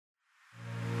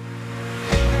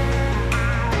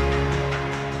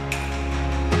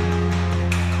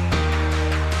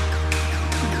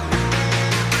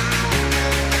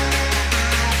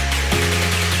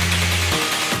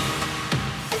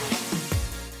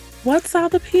What's all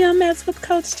the PMS with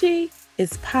Coach G?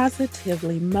 It's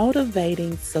positively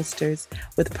motivating sisters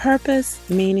with purpose,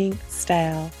 meaning,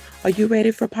 style. Are you ready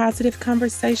for positive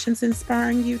conversations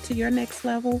inspiring you to your next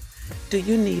level? Do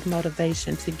you need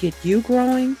motivation to get you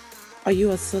growing? Are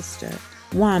you a sister,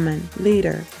 woman,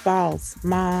 leader, boss,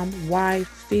 mom, wife,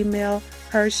 female,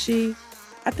 her, she?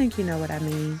 I think you know what I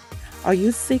mean. Are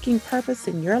you seeking purpose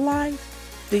in your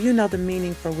life? Do you know the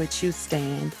meaning for which you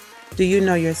stand? Do you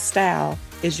know your style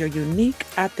is your unique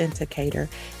authenticator?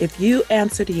 If you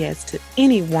answered yes to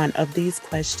any one of these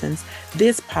questions,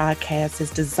 this podcast is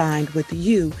designed with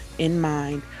you in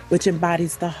mind, which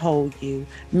embodies the whole you,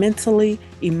 mentally,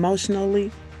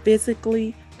 emotionally,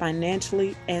 physically,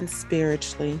 financially, and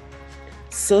spiritually.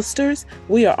 Sisters,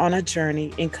 we are on a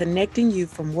journey in connecting you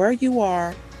from where you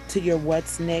are to your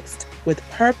what's next with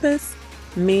purpose,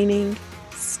 meaning,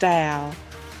 style,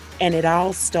 and it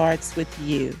all starts with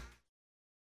you.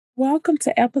 Welcome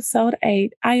to episode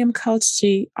 8. I am Coach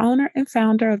G, owner and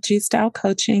founder of G Style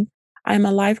Coaching. I'm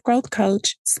a life growth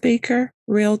coach, speaker,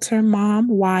 realtor, mom,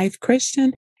 wife,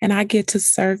 Christian, and I get to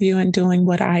serve you in doing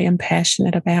what I am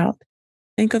passionate about.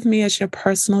 Think of me as your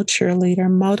personal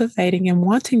cheerleader, motivating and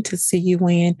wanting to see you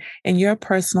win in your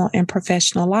personal and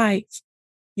professional life.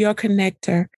 Your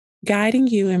connector, guiding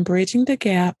you and bridging the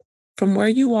gap from where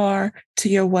you are to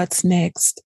your what's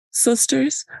next.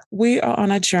 Sisters, we are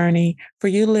on a journey for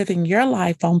you living your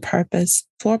life on purpose,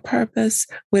 for purpose,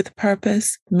 with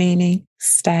purpose, meaning,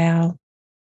 style.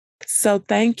 So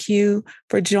thank you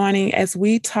for joining as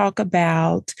we talk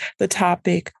about the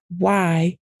topic,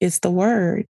 why is the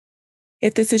word?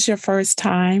 If this is your first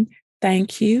time,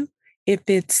 thank you. If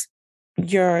it's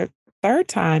your third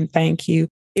time, thank you.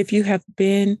 If you have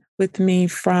been with me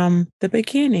from the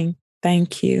beginning,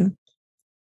 thank you.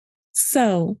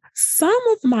 So, some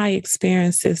of my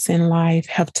experiences in life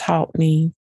have taught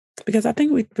me, because I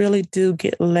think we really do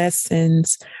get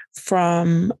lessons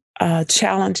from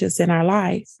challenges in our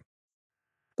life.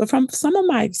 But from some of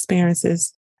my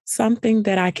experiences, something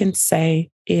that I can say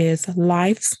is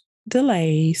life's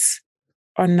delays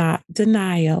are not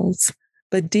denials,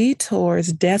 but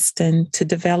detours destined to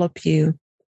develop you.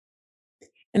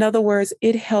 In other words,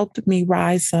 it helped me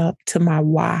rise up to my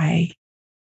why.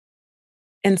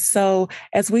 And so,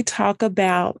 as we talk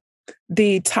about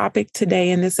the topic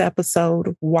today in this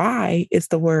episode, why is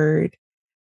the word?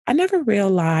 I never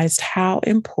realized how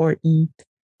important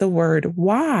the word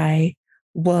why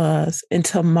was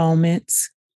until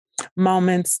moments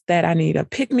that I need a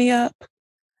pick me up,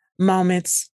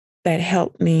 moments that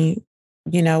helped me,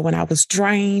 when I was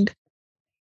drained,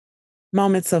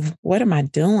 moments of what am I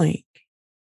doing?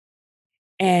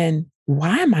 And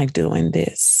why am I doing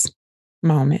this?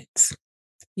 Moments.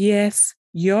 Yes,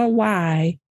 your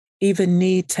why even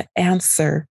need to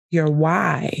answer your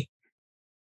why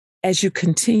as you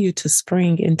continue to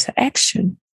spring into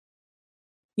action.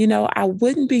 I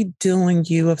wouldn't be doing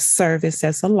you of service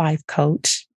as a life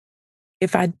coach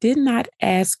if I did not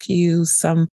ask you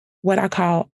some what I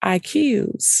call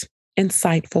IQs,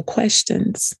 insightful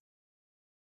questions.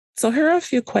 So here are a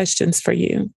few questions for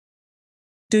you.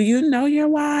 Do you know your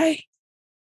why?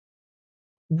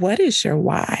 What is your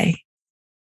why?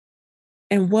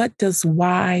 And what does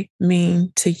why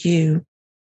mean to you?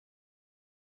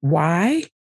 Why?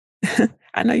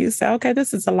 I know you say, okay,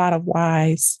 this is a lot of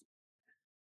whys,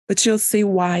 but you'll see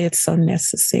why it's so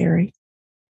necessary.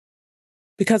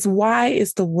 Because why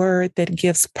is the word that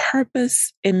gives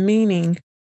purpose and meaning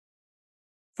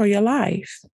for your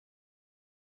life.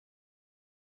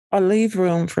 Or leave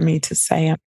room for me to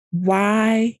say,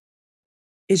 why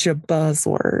is your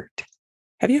buzzword?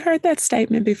 Have you heard that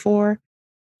statement before?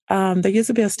 There used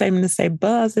to be a statement to say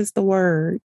buzz is the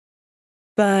word,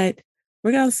 but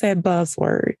we're going to say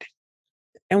buzzword.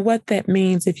 And what that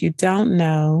means, if you don't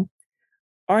know,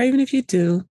 or even if you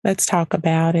do, let's talk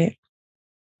about it.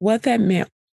 What that meant,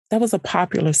 that was a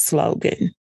popular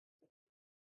slogan,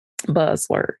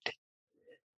 buzzword.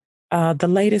 The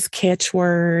latest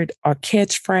catchword or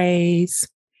catchphrase.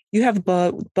 You have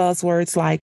buzzwords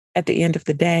like at the end of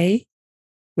the day,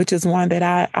 which is one that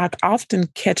I often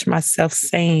catch myself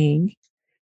saying,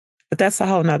 but that's a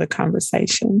whole nother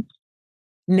conversation.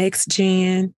 Next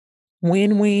gen,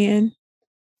 win-win,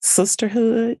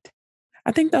 sisterhood.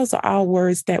 I think those are all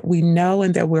words that we know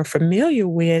and that we're familiar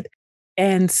with,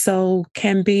 and so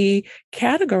can be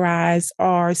categorized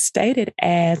or stated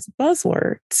as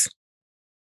buzzwords.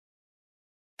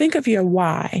 Think of your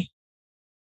why.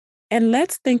 And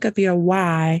let's think of your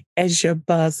why as your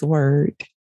buzzword,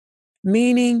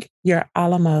 meaning your a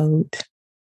la mode.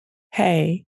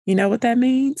 Hey, you know what that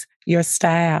means? Your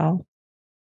style.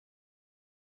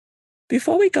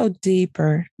 Before we go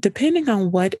deeper, depending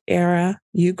on what era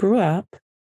you grew up,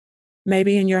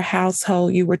 maybe in your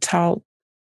household you were taught,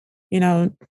 you know,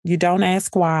 you don't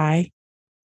ask why.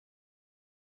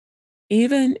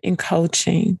 Even in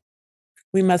coaching,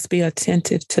 we must be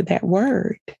attentive to that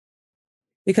word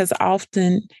because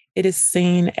often it is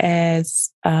seen as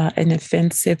an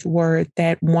offensive word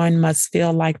that one must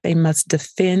feel like they must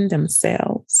defend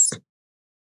themselves.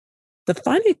 The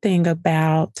funny thing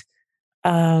about,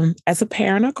 as a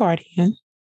parent or guardian,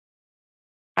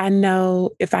 I know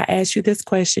if I ask you this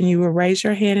question, you will raise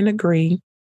your hand and agree.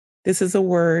 This is a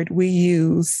word we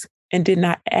use and did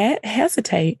not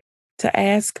hesitate to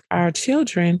ask our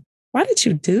children, why did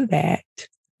you do that?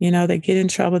 They get in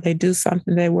trouble, they do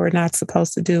something they were not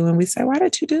supposed to do. And we say, why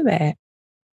did you do that?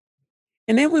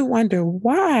 And then we wonder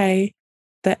why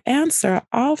the answer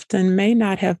often may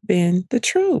not have been the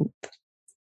truth.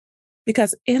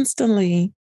 Because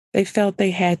instantly they felt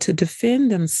they had to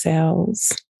defend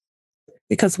themselves.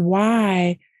 Because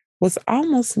why was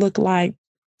almost looked like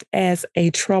as a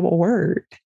trouble word.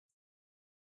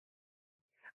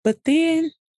 But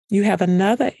then you have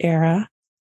another era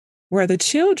where the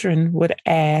children would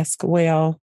ask,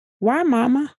 well, why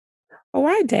mama? Or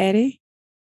why daddy?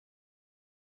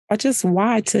 Or just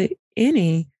why to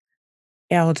any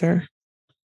elder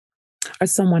or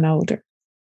someone older.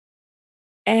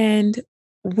 And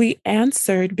we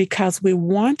answered because we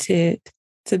wanted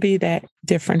to be that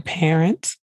different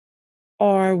parent,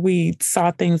 or we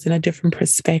saw things in a different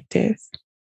perspective.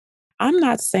 I'm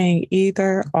not saying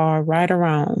either are right or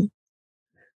wrong,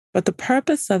 but the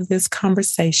purpose of this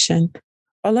conversation,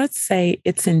 or let's say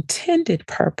its intended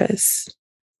purpose,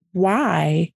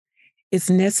 why is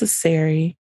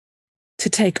necessary to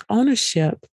take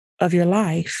ownership of your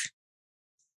life.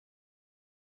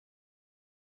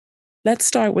 Let's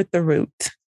start with the root.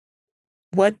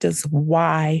 What does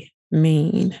why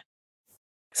mean?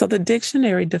 So the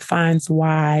dictionary defines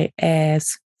why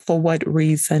as for what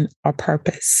reason or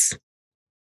purpose.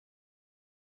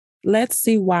 Let's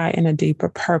see why in a deeper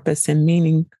purpose and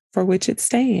meaning for which it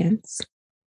stands.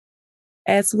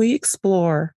 As we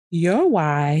explore your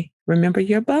why, remember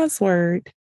your buzzword,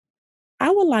 I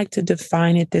would like to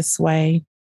define it this way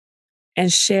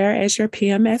and share as your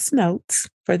PMS notes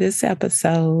for this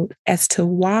episode as to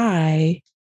why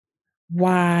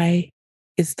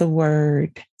is the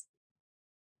word.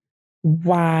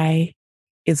 Why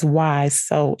is why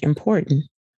so important?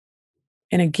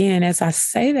 And again, as I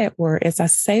say that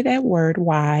word,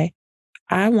 why,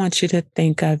 I want you to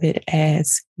think of it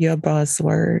as your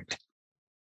buzzword.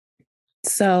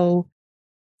 So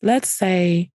let's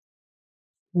say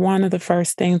one of the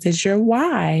first things is your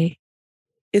why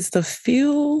is the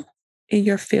fuel in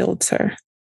your filter.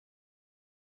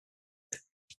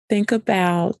 Think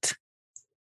about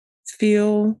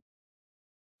fuel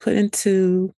put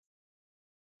into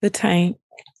the tank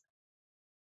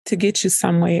to get you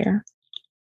somewhere.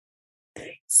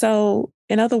 So,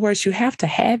 in other words, you have to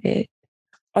have it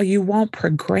or you won't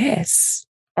progress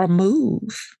or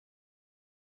move.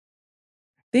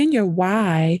 Then your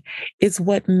why is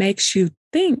what makes you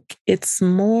think it's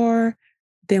more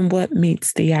than what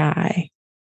meets the eye.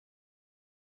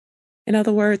 In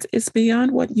other words, it's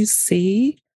beyond what you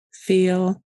see,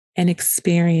 feel, and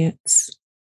experience.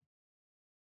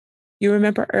 You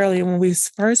remember earlier when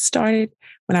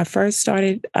I first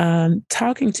started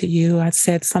talking to you, I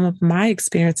said some of my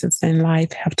experiences in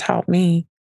life have taught me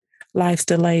life's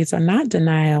delays are not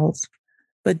denials,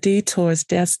 but detours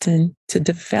destined to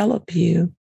develop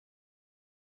you.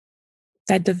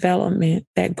 That development,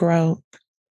 that growth.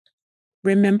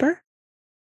 Remember,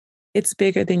 it's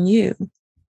bigger than you.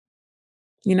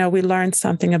 We learned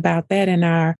something about that in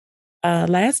our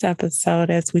last episode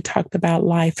as we talked about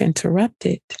life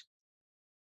interrupted.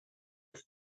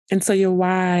 And so your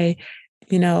why,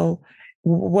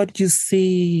 what you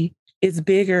see is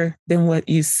bigger than what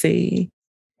you see,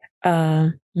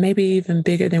 maybe even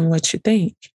bigger than what you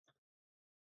think,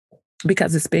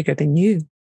 because it's bigger than you.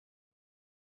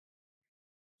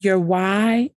 Your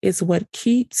why is what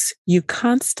keeps you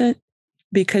constant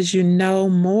because you know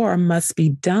more must be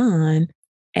done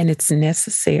and it's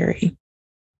necessary.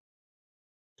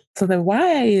 So the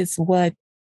why is what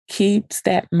keeps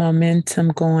that momentum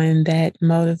going, that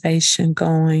motivation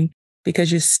going,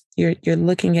 because you're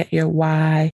looking at your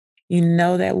why. You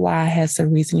know that why has a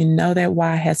reason. You know that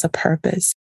why has a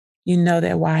purpose. You know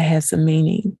that why has a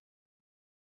meaning.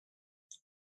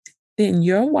 Then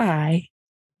your why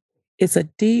is a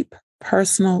deep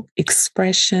personal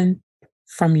expression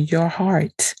from your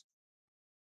heart.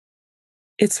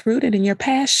 It's rooted in your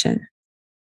passion.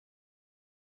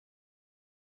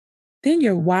 Then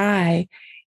your why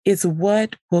is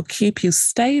what will keep you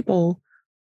stable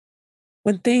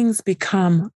when things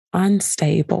become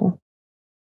unstable,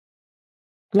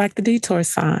 like the detour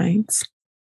signs.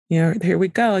 Here we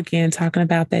go again, talking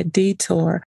about that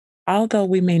detour. Although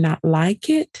we may not like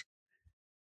it,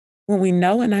 when we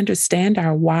know and understand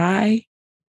our why,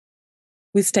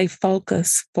 we stay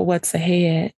focused for what's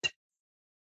ahead.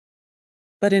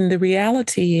 But in the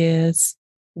reality is,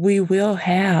 we will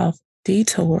have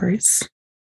detours.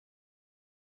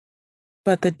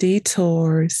 But the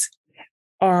detours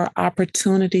are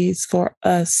opportunities for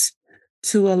us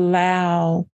to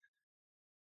allow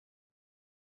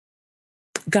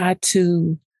God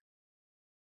to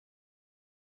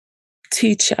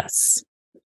teach us.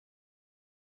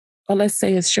 Or let's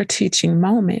say it's your teaching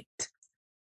moment.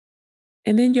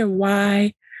 And then your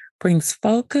why brings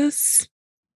focus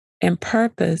and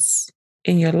purpose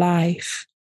in your life.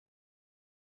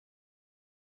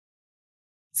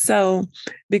 So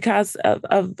because of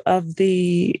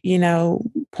the,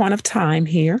 point of time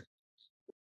here,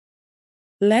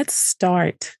 let's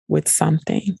start with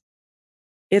something.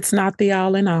 It's not the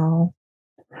all in all,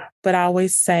 but I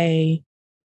always say,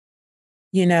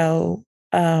 it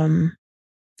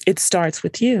starts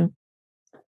with you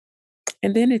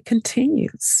and then it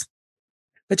continues.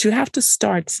 But you have to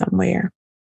start somewhere.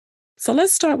 So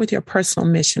let's start with your personal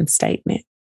mission statement,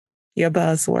 your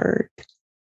buzzword,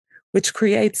 which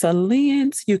creates a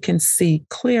lens you can see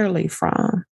clearly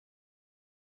from.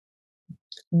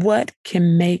 What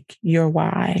can make your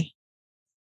why?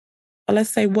 Or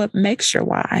let's say what makes your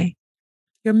why?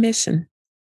 Your mission.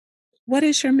 What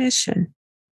is your mission?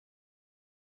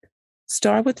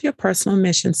 Start with your personal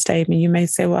mission statement. You may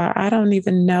say, well, I don't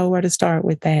even know where to start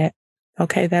with that.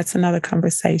 Okay, that's another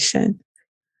conversation.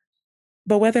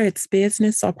 But whether it's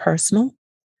business or personal,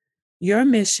 your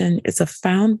mission is a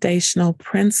foundational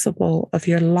principle of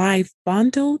your life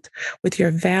bundled with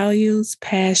your values,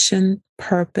 passion,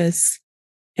 purpose,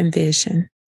 and vision.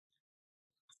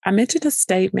 I mentioned a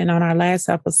statement on our last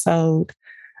episode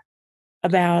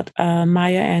about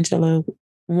Maya Angelou,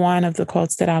 one of the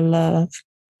quotes that I love.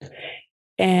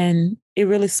 And it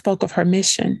really spoke of her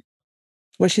mission,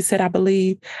 where she said, I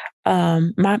believe,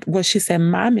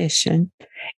 my mission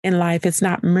in life is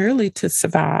not merely to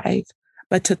survive,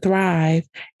 but to thrive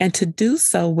and to do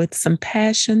so with some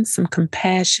passion, some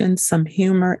compassion, some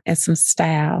humor, and some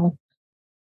style.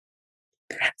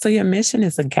 So your mission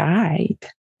is a guide.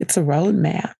 It's a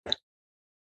roadmap.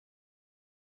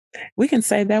 We can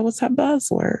say that was her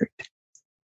buzzword.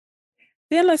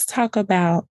 Then let's talk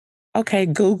about,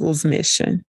 Google's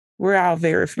mission. We're all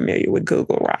very familiar with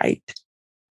Google, right?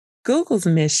 Google's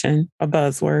mission, a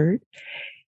buzzword,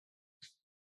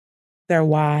 their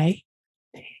why,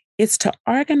 is to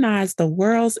organize the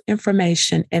world's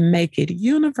information and make it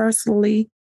universally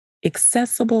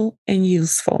accessible and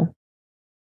useful.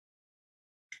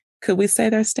 Could we say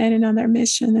they're standing on their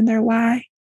mission and their why?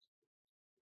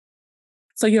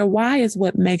 So your why is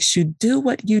what makes you do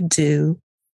what you do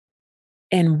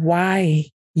and why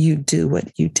you do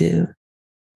what you do.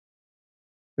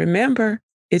 Remember,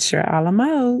 it's your a la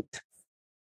mode.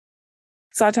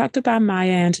 So I talked about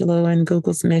Maya Angelou and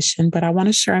Google's mission, but I want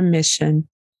to share a mission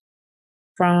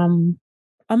from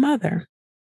a mother.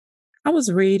 I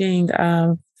was reading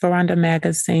Veranda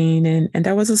magazine, and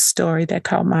there was a story that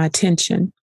caught my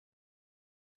attention.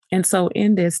 And so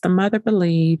in this, the mother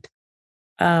believed,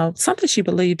 something she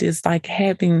believed is like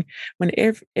having, when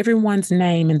everyone's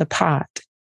name in the pot,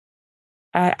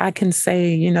 I can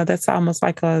say, that's almost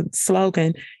like a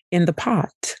slogan, in the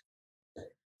pot.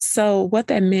 So what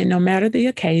that meant, no matter the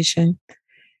occasion,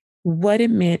 what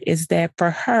it meant is that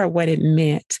for her, what it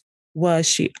meant was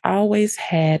she always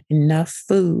had enough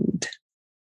food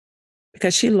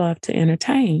because she loved to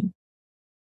entertain.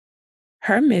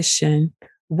 Her mission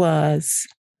was,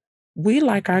 we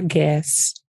like our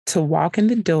guests to walk in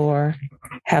the door,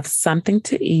 have something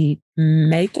to eat,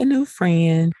 make a new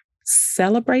friend,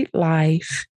 celebrate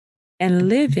life and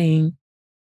living,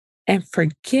 and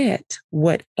forget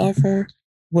whatever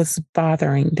was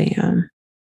bothering them.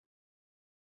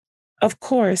 Of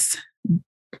course,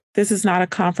 this is not a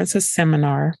conference or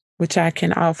seminar, which I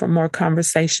can offer more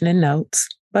conversation and notes,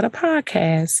 but a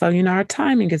podcast. So, our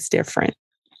timing is different.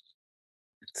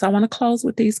 So I want to close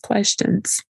with these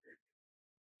questions.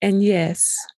 And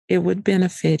yes, it would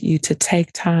benefit you to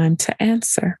take time to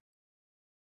answer.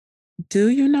 Do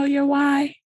you know your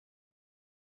why?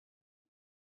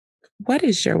 What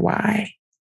is your why?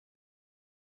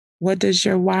 What does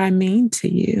your why mean to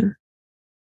you?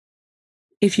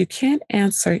 If you can't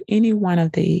answer any one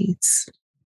of these,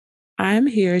 I'm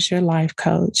here as your life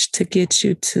coach to get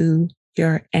you to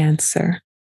your answer.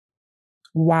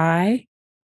 Why?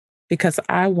 Because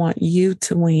I want you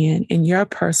to win in your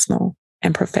personal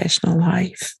and professional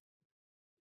life.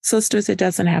 Sisters, it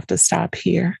doesn't have to stop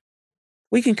here.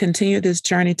 We can continue this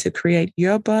journey to create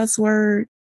your buzzword,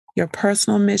 your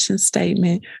personal mission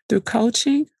statement through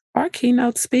coaching or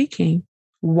keynote speaking.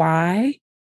 Why?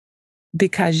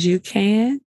 Because you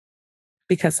can,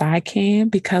 because I can,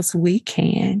 because we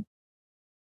can.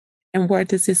 And where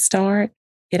does it start?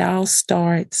 It all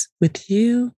starts with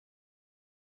you.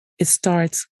 It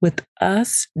starts with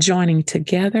us joining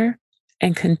together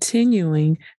and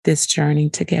continuing this journey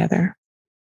together.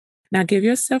 Now give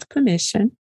yourself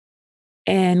permission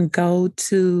and go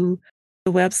to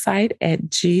the website at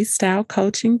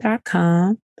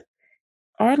gstylecoaching.com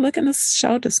or look in the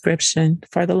show description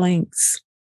for the links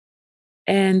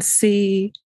and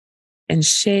see and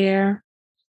share.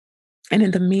 And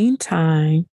in the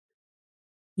meantime,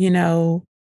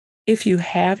 if you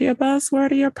have your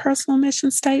buzzword or your personal mission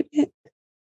statement,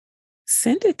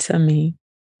 send it to me.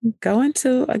 Go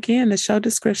into, again, the show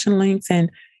description links and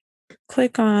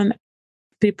click on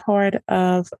the part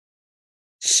of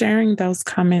sharing those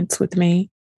comments with me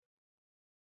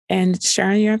and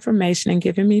sharing your information and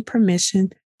giving me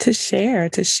permission to share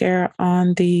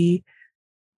on the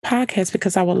podcast,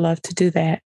 because I would love to do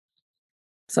that.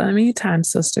 So in the meantime,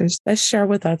 sisters, let's share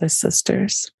with other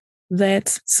sisters.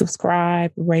 Let's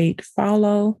subscribe, rate,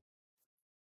 follow.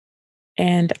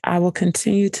 And I will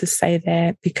continue to say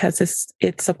that because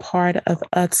it's a part of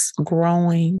us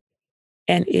growing,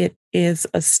 and it is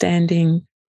a standing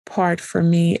part for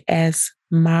me as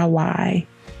my why.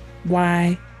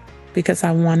 Why? Because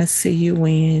I want to see you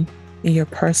win in your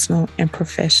personal and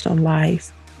professional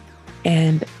life.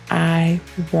 And I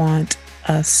want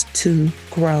us to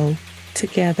grow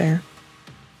together.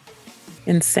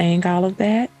 In saying all of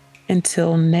that,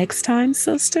 until next time,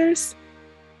 sisters,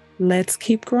 let's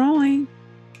keep growing.